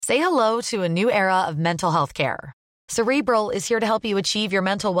Say hello to a new era of mental health care. Cerebral is here to help you achieve your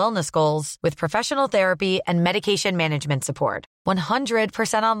mental wellness goals with professional therapy and medication management support.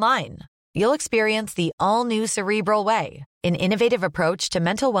 100% online. You'll experience the all-new Cerebral Way, an innovative approach to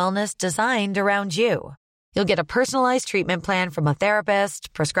mental wellness designed around you. You'll get a personalized treatment plan from a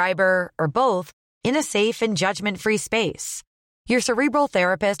therapist, prescriber, or both in a safe and judgment-free space. Your Cerebral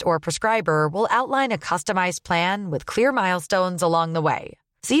therapist or prescriber will outline a customized plan with clear milestones along the way,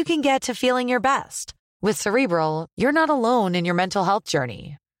 so you can get to feeling your best. With Cerebral, you're not alone in your mental health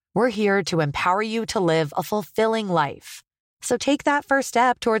journey. We're here to empower you to live a fulfilling life. So take that first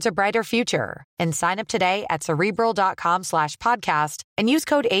step towards a brighter future and sign up today at Cerebral.com/podcast and use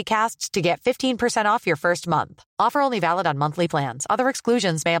code ACAST to get 15% off your first month. Offer only valid on monthly plans. Other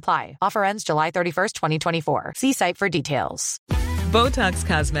exclusions may apply. Offer ends July 31st, 2024. See site for details. Botox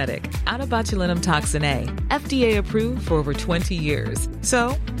Cosmetic, out of botulinum toxin A, FDA approved for over 20 years.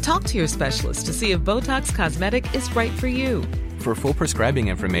 So, talk to your specialist to see if Botox Cosmetic is right for you. For full prescribing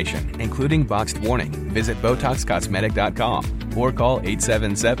information, including boxed warning, visit BotoxCosmetic.com or call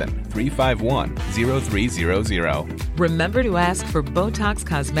 877-351-0300. Remember to ask for Botox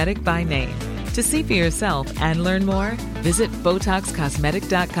Cosmetic by name. To see for yourself and learn more, visit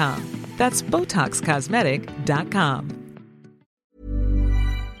BotoxCosmetic.com. That's BotoxCosmetic.com.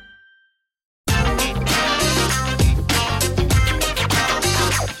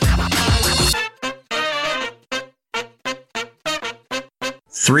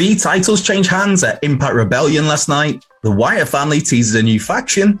 Three titles change hands at Impact Rebellion last night. The Wyatt family teases a new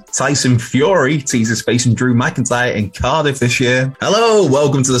faction. Tyson Fury teases facing Drew McIntyre in Cardiff this year. Hello,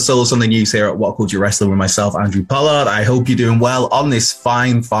 welcome to the Solo Sunday News here at What Culture Wrestling with myself, Andrew Pollard. I hope you're doing well on this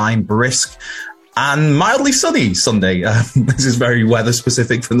fine, brisk and mildly sunny Sunday. This is very weather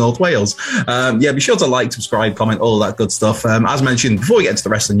specific for North Wales. Be sure to like, subscribe, comment, all that good stuff. As mentioned, before we get into the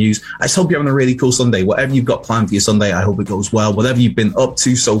wrestling news, I just hope you're having a really cool Sunday. Whatever you've got planned for your Sunday, I hope it goes well. Whatever you've been up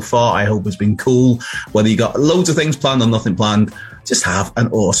to so far, I hope it's been cool. Whether you got loads of things planned or nothing planned, just have an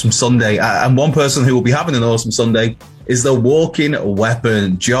awesome Sunday. And one person who will be having an awesome Sunday is the walking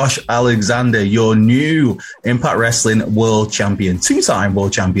weapon, Josh Alexander, your new Impact Wrestling World Champion, two-time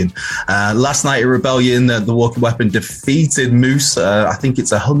World Champion. Last night at Rebellion, the walking weapon defeated Moose. I think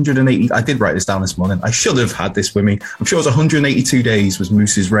it's 180. I did write this down this morning. I should have had this with me. I'm sure it was 182 days was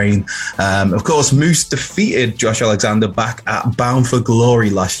Moose's reign. Of course, Moose defeated Josh Alexander back at Bound for Glory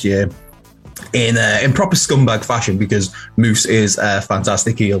last year in proper scumbag fashion, because Moose is a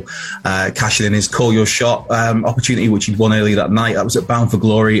fantastic heel, cashing in his Call Your Shot opportunity, which he won earlier that night. That was at Bound for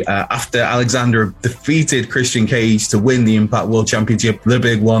Glory, after Alexander defeated Christian Cage to win the Impact World Championship, the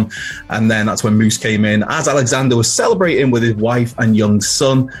big one. And then that's when Moose came in as Alexander was celebrating with his wife and young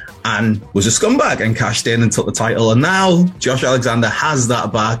son, and was a scumbag and cashed in and took the title. And now Josh Alexander has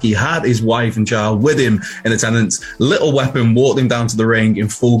that back. He had his wife and child with him in attendance. Little Weapon walked him down to the ring in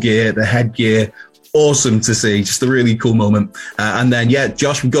full gear, the headgear. Awesome to see. Just a really cool moment. And then,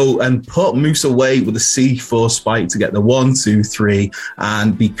 Josh would go and put Moose away with a C4 spike to get the 1, 2, 3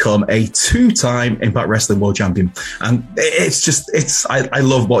 and become a two-time Impact Wrestling World Champion. And I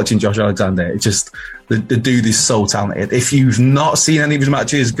love watching Josh Alexander. It's just, the dude is so talented. If you've not seen any of his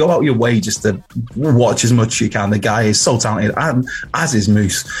matches, go out your way just to watch as much as you can. The guy is so talented, and as is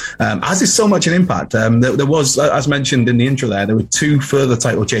Moose, as is so much an Impact. There was, as mentioned in the intro there were two further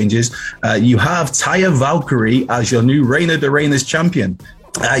title changes. You have Taya Valkyrie as your new Reina de Reinas champion.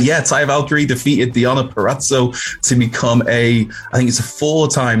 Taya Valkyrie defeated Deonna Purrazzo to become I think it's a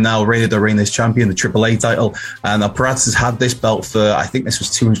 4-time now Reina de Reinas champion, the AAA title. And Purrazzo's had this belt for, I think this was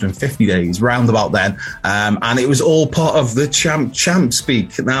 250 days, round about then. And it was all part of the champ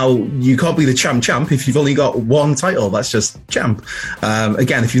speak. Now, you can't be the champ if you've only got one title. That's just champ.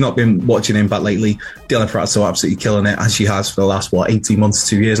 Again, if you've not been watching Impact lately, Deonna Purrazzo absolutely killing it, as she has for the last, 18 months,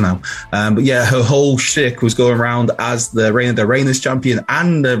 2 years now. Her whole shtick was going around as the Reina de Reinas champion and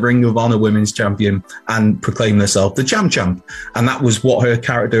the Ring of Honor Women's Champion, and proclaimed herself the champ. And that was what her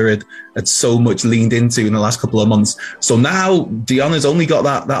character had so much leaned into in the last couple of months. So now Deonna's only got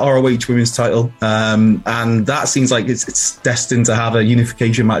that ROH Women's title, and that seems like it's destined to have a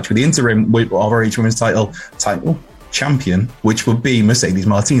unification match with the interim ROH Women's title champion, which would be Mercedes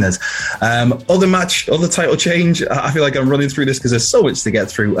Martinez. Other title change. I feel like I'm running through this because there's so much to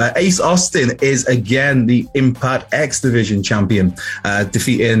get through. Ace Austin is again the Impact X Division champion,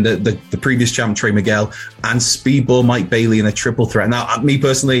 defeating the previous champ Trey Miguel and Speedball Mike Bailey in a triple threat. Now, me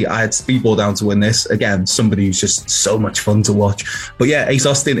personally, I had Speedball down to win this. Again, somebody who's just so much fun to watch. But Ace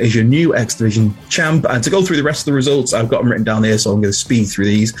Austin is your new X Division champ. And to go through the rest of the results, I've got them written down here, so I'm going to speed through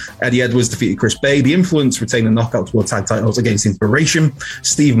these. Eddie Edwards defeated Chris Bay. The Influence retained the Knockouts World World Tag Titles against Inspiration.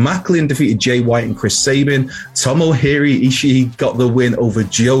 Steve Macklin defeated Jay White and Chris Sabin. Tomohiro Ishii got the win over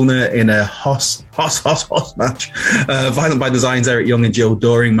Jonah in a Hoss match. Violent by Design's Eric Young and Joe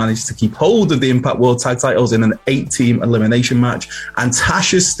Doring managed to keep hold of the Impact World Tag Titles in an 8-team elimination match. And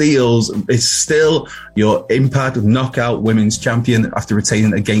Tasha Steelz is still your Impact Knockout Women's Champion after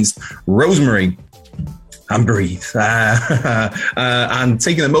retaining against Rosemary. And breathe. And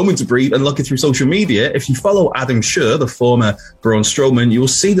taking a moment to breathe and looking through social media, if you follow Adam Scherr, the former Braun Strowman, you will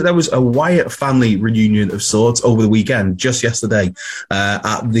see that there was a Wyatt family reunion of sorts over the weekend, just yesterday,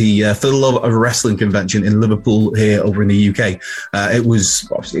 at the For the Love of Wrestling convention in Liverpool here over in the UK. It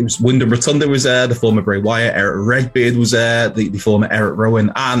was Wyndham Rotunda was there, the former Bray Wyatt, Eric Redbeard was there, the former Eric Rowan,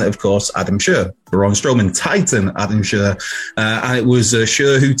 and of course Adam Scherr, Braun Strowman Titan Adam Scherr. And it was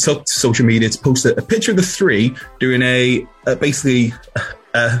Scherr who took to social media to post a picture of the three doing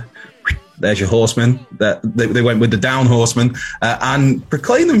there's your horseman. They went with the down horseman and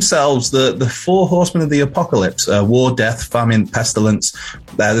proclaimed themselves the four horsemen of the apocalypse: war, death, famine, pestilence.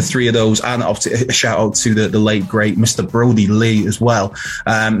 The three of those, and obviously a shout out to the late great Mr. Brody Lee as well.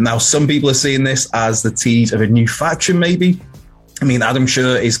 Now, some people are seeing this as the tease of a new faction, maybe. I mean, Adam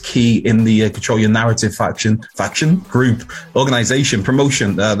Scherr is key in the Control Your Narrative faction, group, organization,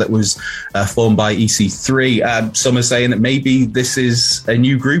 promotion that was formed by EC3. Some are saying that maybe this is a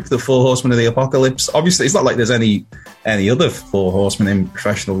new group, the Four Horsemen of the Apocalypse. Obviously, it's not like there's any other Four Horsemen in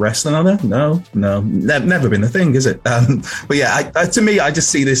professional wrestling, are there? No, never been a thing, is it? But yeah, to me, I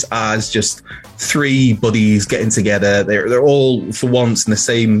just see this as just three buddies getting together. They're all, for once, in the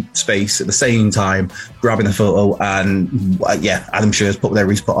same space at the same time, grabbing a photo, and Adam Scherr's put whatever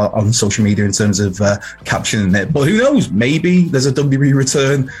he's put on social media in terms of captioning it. But who knows? Maybe there's a WWE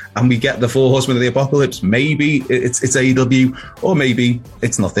return and we get the Four Horsemen of the Apocalypse. Maybe it's AEW, or maybe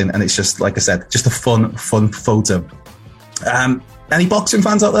it's nothing and it's just, like I said, just a fun photo. Any boxing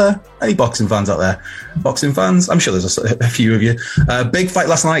fans out there? Boxing fans? I'm sure there's a few of you. Big fight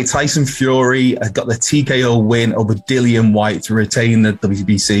last night. Tyson Fury got the TKO win over Dillian White to retain the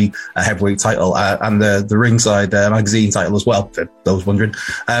WBC heavyweight title and the ringside magazine title as well, for those wondering.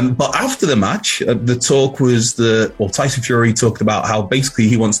 But after the match, the talk was Tyson Fury talked about how basically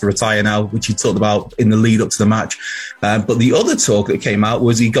he wants to retire now, which he talked about in the lead up to the match. But the other talk that came out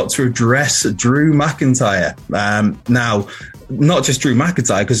was he got to address Drew McIntyre. Now, not just Drew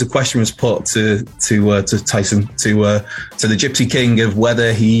McIntyre, because the question was put to Tyson, to the Gypsy King, of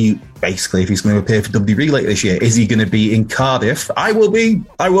whether he, basically, if he's going to appear for WWE later this year, is he going to be in Cardiff? I will be.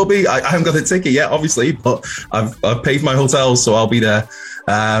 I haven't got a ticket yet, obviously, but I've paid my hotel, so I'll be there.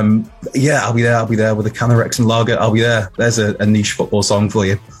 I'll be there with a can of Wrexham lager. I'll be there. There's a niche football song for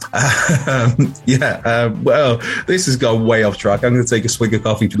you. Well, this has gone way off track. I'm going to take a swig of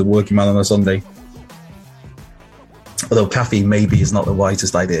coffee to the working man on a Sunday. Although caffeine maybe is not the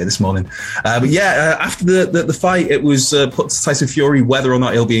wisest idea this morning. After the fight, it was put to Tyson Fury whether or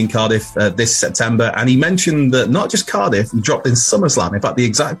not he'll be in Cardiff this September. And he mentioned that not just Cardiff, he dropped in SummerSlam. In fact, the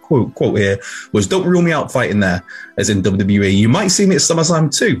exact quote here was, "Don't rule me out fighting there," as in WWE. "You might see me at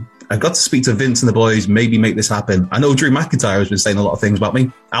SummerSlam too. I've got to speak to Vince and the boys, maybe make this happen. I know Drew McIntyre has been saying a lot of things about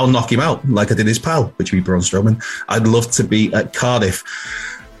me. I'll knock him out like I did his pal, which would be Braun Strowman. I'd love to be at Cardiff."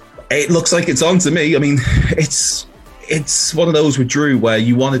 It looks like it's on to me. I mean, it's one of those with Drew where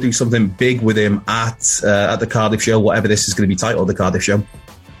you want to do something big with him at the Cardiff show, whatever this is going to be titled, the Cardiff show.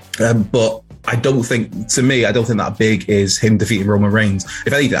 But I don't think that big is him defeating Roman Reigns.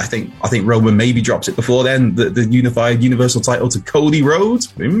 If anything, I think Roman maybe drops it before then, the unified universal title to Cody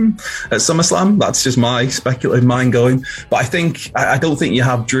Rhodes at SummerSlam. That's just my speculative mind going. But I don't think you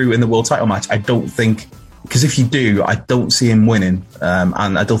have Drew in the world title match. I don't think, because if you do, I don't see him winning,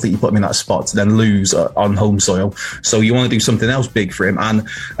 and I don't think you put him in that spot to then lose on home soil. So you want to do something else big for him, and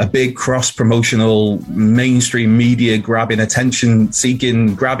a big cross-promotional, mainstream media grabbing,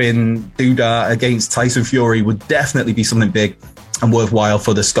 attention-seeking, grabbing doodah against Tyson Fury would definitely be something big and worthwhile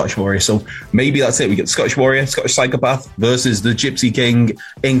for the Scottish Warrior. So maybe that's it. We get the Scottish Warrior, Scottish Psychopath versus the Gypsy King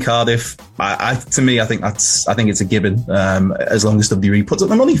in Cardiff. I think it's a given, as long as WWE puts up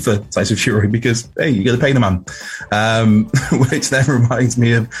the money for Tyson Fury, because hey, you got to pay the man. Which then reminds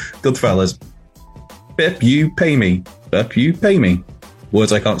me of Goodfellas. Bip, you pay me. Bip, you pay me.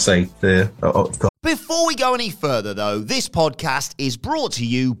 Words I can't say. Before we go any further, though, this podcast is brought to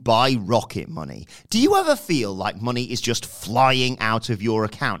you by Rocket Money. Do you ever feel like money is just flying out of your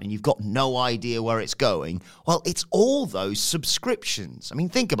account and you've got no idea where it's going? Well, it's all those subscriptions. I mean,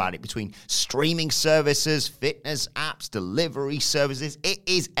 think about it. Between streaming services, fitness apps, delivery services, it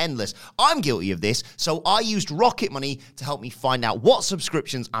is endless. I'm guilty of this, so I used Rocket Money to help me find out what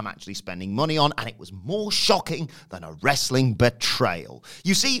subscriptions I'm actually spending money on, and it was more shocking than a wrestling betrayal.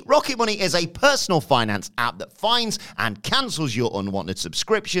 You see, Rocket Money is a personal finance app that finds and cancels your unwanted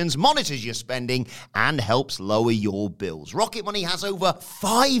subscriptions, monitors your spending, and helps lower your bills. Rocket Money has over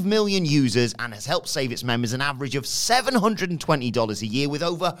 5 million users and has helped save its members an average of $720 a year, with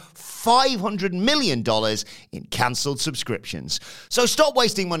over $500 million in cancelled subscriptions. So stop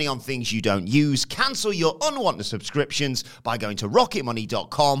wasting money on things you don't use. Cancel your unwanted subscriptions by going to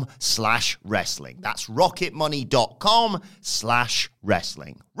rocketmoney.com/wrestling. That's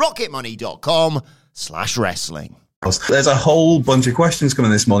rocketmoney.com/wrestling. rocketmoney.com/wrestling. There's a whole bunch of questions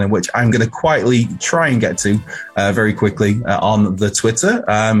coming this morning, which I'm going to quietly try and get to very quickly on the Twitter.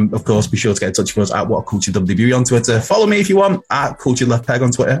 Of course, be sure to get in touch with us at What Culture WWE on Twitter. Follow me if you want at Culture Left Peg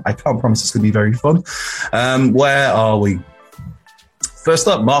on Twitter. I can't promise it's going to be very fun. Where are we? First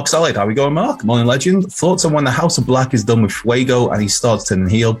up, Mark Solid. How we going, Mark? Morning legend. Thoughts on when the House of Black is done with Fuego and he starts turning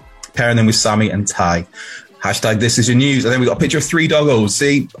heel, pairing them with Sammy and Ty. Hashtag this is your news. And then we got a picture of 3 doggos.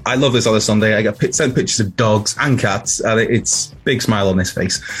 See, I love this on a Sunday. I got sent pictures of dogs and cats, and it's big smile on his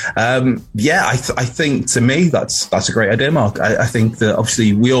face. I think to me, that's a great idea, Mark. I think that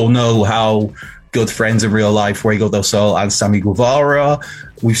obviously we all know how good friends in real life Fuego del Sol and Sammy Guevara.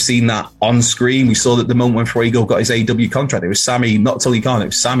 We've seen that on screen. We saw that the moment when Fuego got his AEW contract, it was Sammy, not Tully Khan, it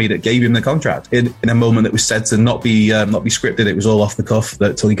was Sammy that gave him the contract in a moment that was said to not be scripted. It was all off the cuff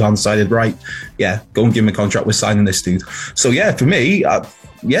that Tully Khan decided, right, yeah, go and give him a contract. We're signing this dude. So yeah, for me,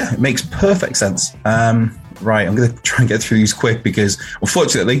 it makes perfect sense. Right, I'm going to try and get through these quick because,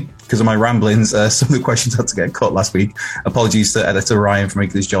 unfortunately, because of my ramblings, some of the questions had to get cut last week. Apologies to editor Ryan for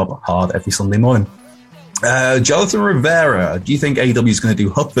making this job hard every Sunday morning. Jonathan Rivera, do you think AEW is going to do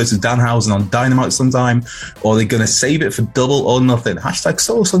Hook versus Danhausen on Dynamite sometime, or are they going to save it for Double or Nothing? Hashtag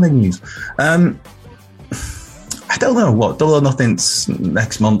Solo Sunday News. I don't know what Double or Nothing's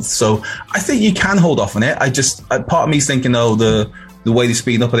next month, so I think you can hold off on it. Part of me is thinking, the way they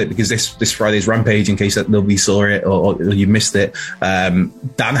speed up on it, because this Friday's Rampage, in case that nobody saw it or you missed it,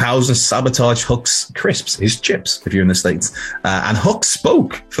 Danhausen sabotaged Hook's crisps, his chips, if you're in the States. And Hook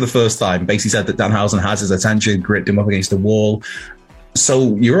spoke for the first time, basically said that Danhausen has his attention, gripped him up against the wall.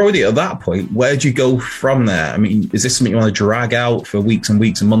 So you're already at that point. Where do you go from there? I mean, is this something you want to drag out for weeks and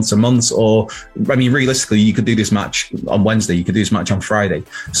weeks and months? Or, I mean, realistically, you could do this match on Wednesday, you could do this match on Friday.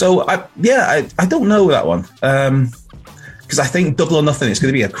 So, I don't know that one. Because I think Double or Nothing, it's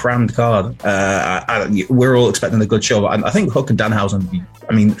going to be a crammed card. We're all expecting a good show. But I think Hook and Danhausen,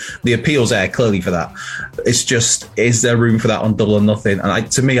 the appeal's there clearly for that. It's just, is there room for that on Double or Nothing?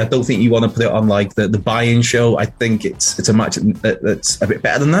 And to me, I don't think you want to put it on like the buy-in show. I think it's a match that's a bit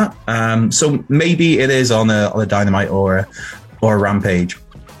better than that. So maybe it is on a Dynamite or a Rampage.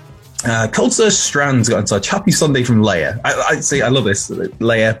 Coldster Strands got in touch. Happy Sunday from Leia. I love this.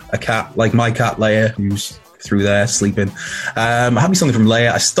 Leia, a cat, like my cat Leia, who's through there sleeping. Happy Sunday from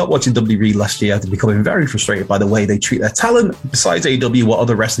Leia. I stopped watching WWE last year after becoming very frustrated by the way they treat their talent. Besides AEW, what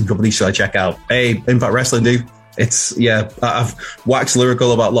other wrestling companies should I check out? Hey, Impact Wrestling, dude. I've waxed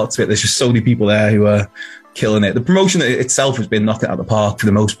lyrical about lots of it. There's just so many people there who are killing it. The promotion itself has been knocked out of the park for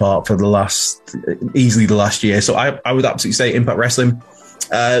the most part for easily the last year. So I would absolutely say Impact Wrestling.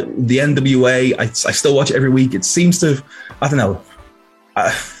 The NWA, I still watch it every week. It seems to, I don't know,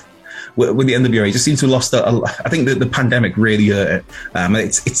 with the NWA, it just seems to have lost. I think that the pandemic really hurt it.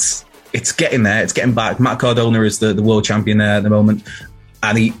 It's getting there. It's getting back. Matt Cardona is the world champion there at the moment,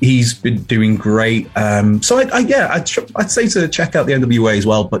 and he's been doing great. So I'd say to check out the NWA as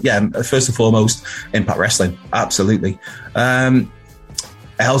well. But yeah, first and foremost, Impact Wrestling, absolutely.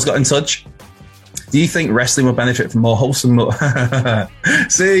 Elle's got in touch. Do you think wrestling will benefit from more wholesome?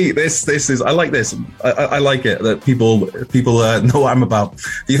 See, this is, I like this. I like it that people know what I'm about.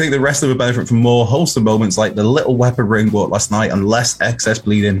 Do you think that wrestling will benefit from more wholesome moments like the little weapon ring walk last night and less excess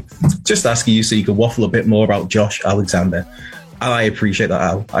bleeding? Just asking you so you can waffle a bit more about Josh Alexander. And I appreciate that,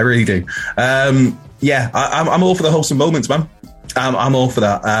 Al. I really do. I'm all for the wholesome moments, man. I'm all for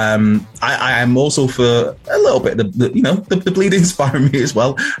that. I am also for a little bit the bleeding inspiring me as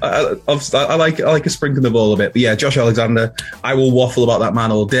well. I like a sprinkling of all of it. But yeah, Josh Alexander, I will waffle about that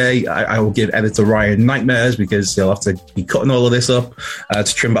man all day. I will give editor Ryan nightmares because he'll have to be cutting all of this up to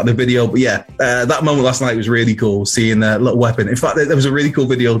trim back the video. But yeah, that moment last night was really cool, seeing that little weapon. In fact, there was a really cool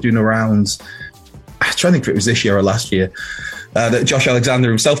video doing the rounds. trying to think if it was this year or last year, that Josh Alexander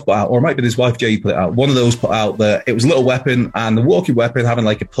himself put out, or it might be his wife Jay put it out. One of those put out that it was Little Weapon and the Walking Weapon having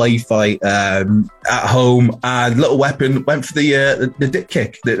like a play fight at home, and Little Weapon went for the dick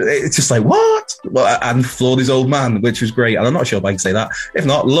kick. It's just like, what? And floored his old man, which was great. And I'm not sure if I can say that. If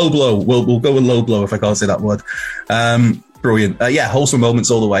not, low blow. We'll go with low blow if I can't say that word. Brilliant. Wholesome moments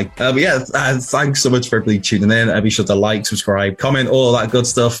all the way. Thanks so much for everybody tuning in. Be sure to like, subscribe, comment, all that good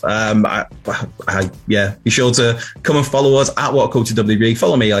stuff. Be sure to come and follow us at What Culture WB.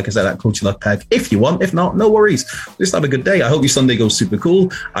 Follow me, like I said, at Culture Luck Peg if you want. If not, no worries. Just have a good day. I hope your Sunday goes super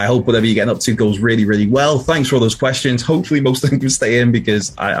cool. I hope whatever you're getting up to goes really, really well. Thanks for all those questions. Hopefully most of them can stay in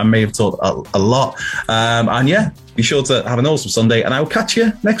because I may have talked a lot. Be sure to have an awesome Sunday, and I will catch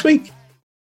you next week.